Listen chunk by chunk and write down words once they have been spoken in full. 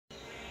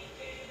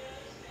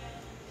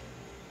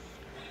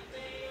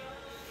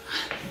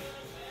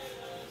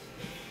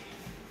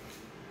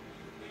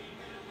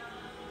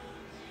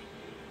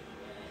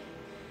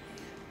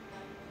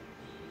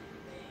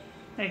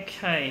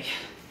Okay.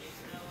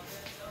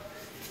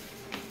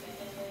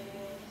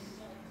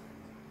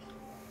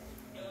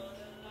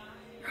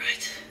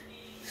 Right.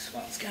 This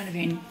one's going to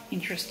be an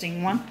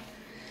interesting one.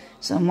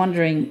 So I'm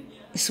wondering,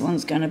 this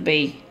one's going to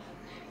be...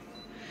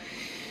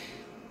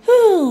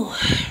 Ooh,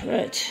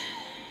 right.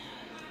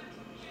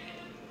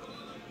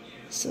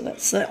 So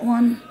that's that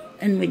one.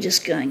 And we're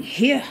just going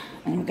here.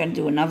 And we're going to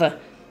do another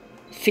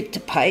fit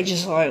to page,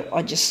 as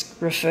I just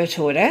refer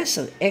to it as.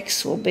 So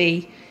X will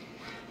be...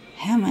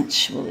 How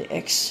much will the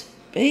X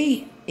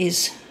be?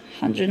 Is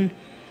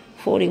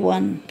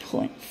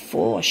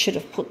 141.4. I should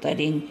have put that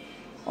in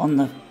on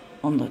the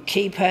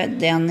keypad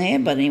down there,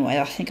 but anyway,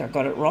 I think I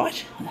got it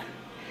right.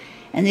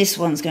 And this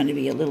one's going to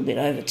be a little bit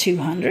over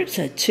 200,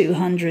 so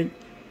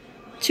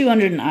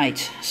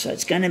 208. So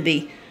it's going to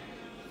be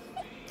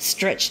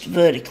stretched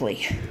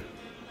vertically.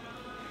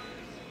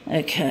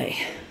 Okay,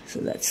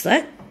 so that's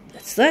that.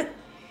 That's that.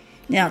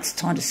 Now it's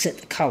time to set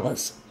the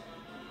colours.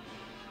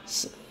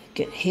 So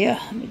get here,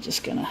 we're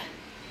just going to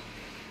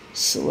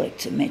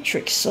select a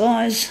metric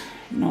size.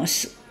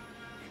 Nice.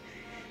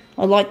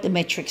 I like the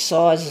metric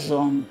sizes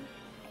on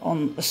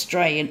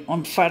Australian,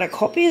 on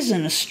photocopiers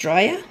in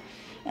Australia,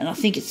 and I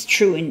think it's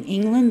true in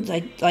England.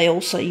 They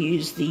also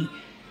use the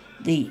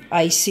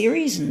A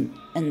series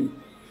and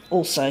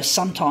also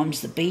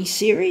sometimes the B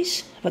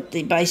series, but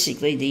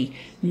basically the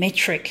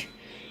metric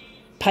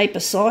paper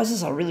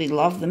sizes. I really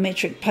love the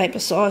metric paper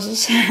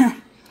sizes.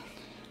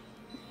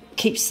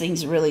 Keeps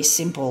things really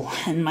simple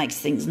and makes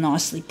things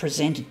nicely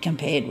presented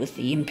compared with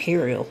the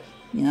imperial.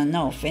 You know,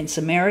 no offence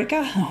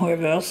America,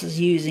 whoever else is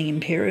using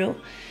imperial.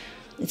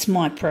 It's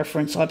my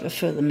preference. I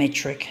prefer the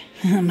metric.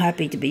 I'm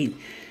happy to be...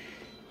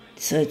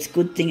 So it's a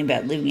good thing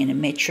about living in a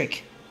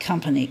metric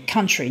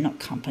country, not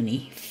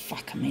company.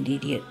 Fuck, I'm an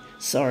idiot.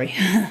 Sorry.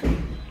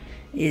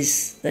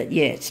 Is that,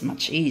 yeah, it's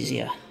much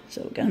easier.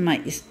 So we're going to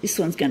make this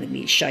one's going to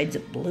be shades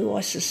of blue,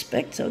 I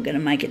suspect. So we're going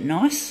to make it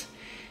nice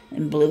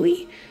and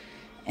bluey.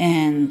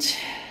 And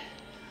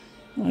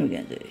what are we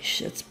going to do?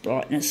 That's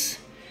brightness,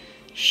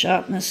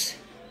 sharpness.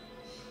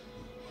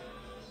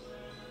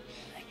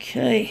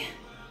 Okay.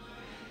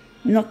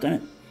 We're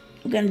going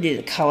to do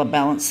the colour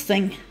balance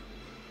thing.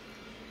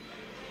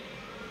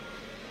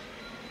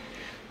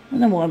 I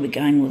don't know why we're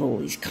going with all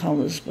these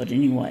colours, but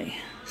anyway,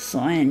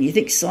 cyan. You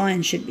think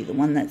cyan should be the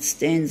one that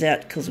stands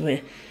out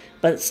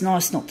but it's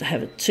nice not to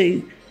have it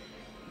too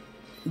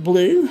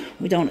blue.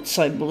 We don't want it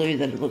so blue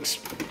that it looks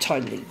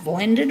totally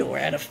blended or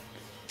out of,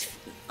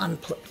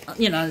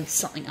 you know,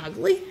 something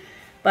ugly.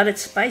 But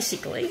it's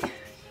basically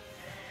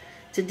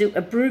to do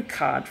a brew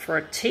card for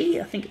a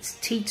tea. I think it's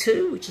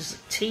T2, which is a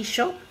tea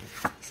shop.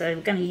 So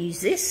we're going to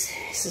use this.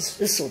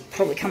 This will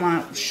probably come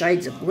out with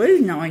shades of blue,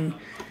 knowing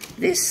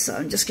this. So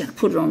I'm just going to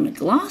put it on the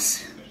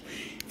glass.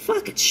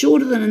 Fuck, it's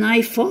shorter than an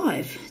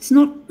A5. It's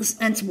not,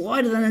 and it's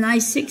wider than an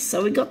A6.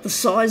 So we got the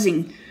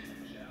sizing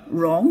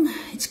wrong.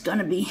 It's going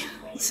to be,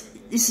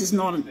 this is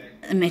not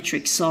a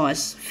metric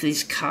size for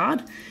this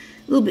card. A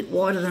little bit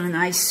wider than an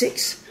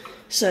A6.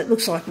 So it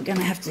looks like we're going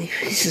to have to,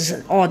 this is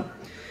an odd,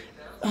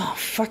 oh,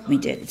 fuck me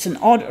dead. It's an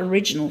odd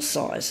original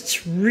size.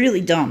 It's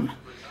really dumb.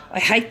 I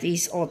hate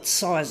these odd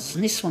sizes,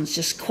 and this one's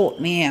just caught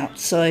me out.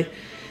 So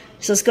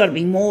it's got to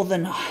be more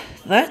than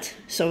that.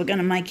 So we're going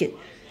to make it,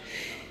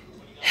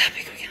 how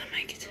big are we going to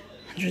make it?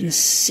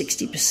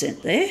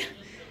 160% there.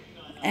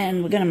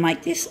 And we're going to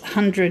make this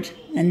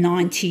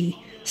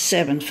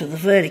 197 for the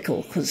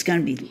vertical, because it's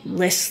going to be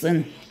less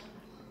than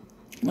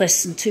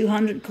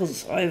 200 because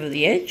it's over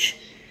the edge.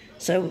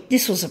 So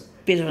this was a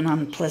bit of an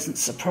unpleasant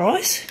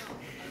surprise,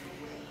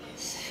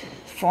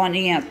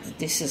 finding out that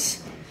this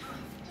is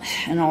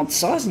an odd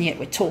size, and yet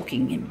we're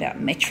talking about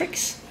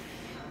metrics.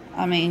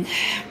 I mean,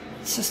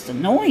 it's just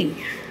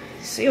annoying.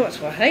 See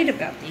what I hate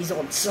about these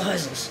odd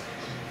sizes.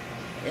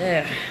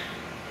 Yeah.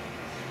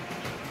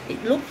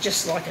 It looked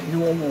just like a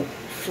normal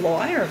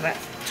flyer of that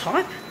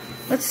type.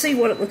 Let's see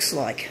what it looks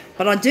like.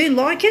 But I do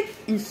like it.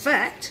 In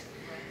fact,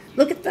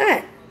 look at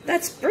that.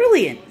 That's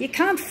brilliant. You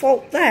can't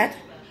fault that.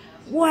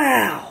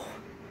 Wow.